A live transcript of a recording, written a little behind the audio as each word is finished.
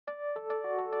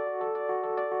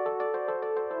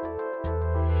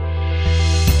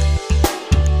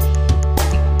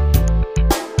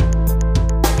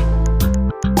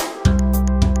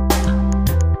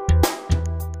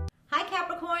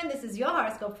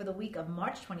for the week of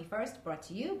March 21st, brought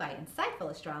to you by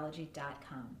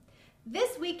InsightfulAstrology.com.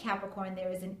 This week, Capricorn,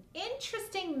 there is an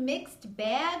interesting mixed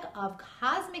bag of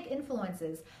cosmic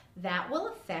influences that will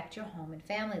affect your home and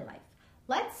family life.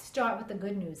 Let's start with the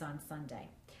good news on Sunday.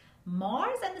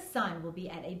 Mars and the Sun will be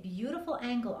at a beautiful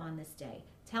angle on this day,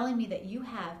 telling me that you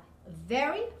have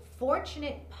very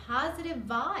fortunate, positive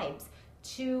vibes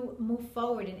to move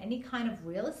forward in any kind of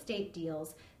real estate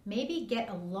deals, maybe get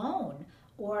a loan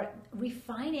or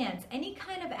refinance. Any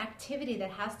kind of activity that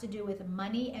has to do with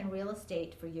money and real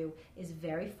estate for you is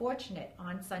very fortunate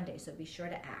on Sunday, so be sure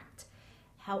to act.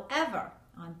 However,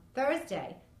 on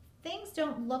Thursday, things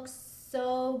don't look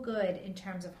so good in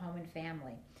terms of home and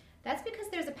family. That's because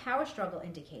there's a power struggle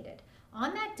indicated.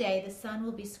 On that day, the Sun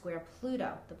will be square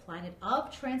Pluto, the planet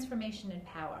of transformation and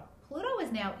power. Pluto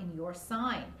is now in your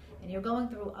sign, and you're going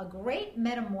through a great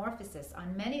metamorphosis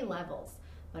on many levels.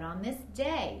 But on this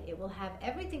day, it will have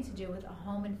everything to do with a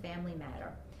home and family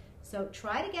matter. So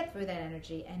try to get through that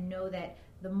energy and know that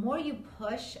the more you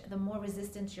push, the more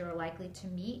resistance you're likely to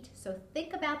meet. So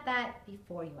think about that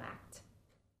before you act.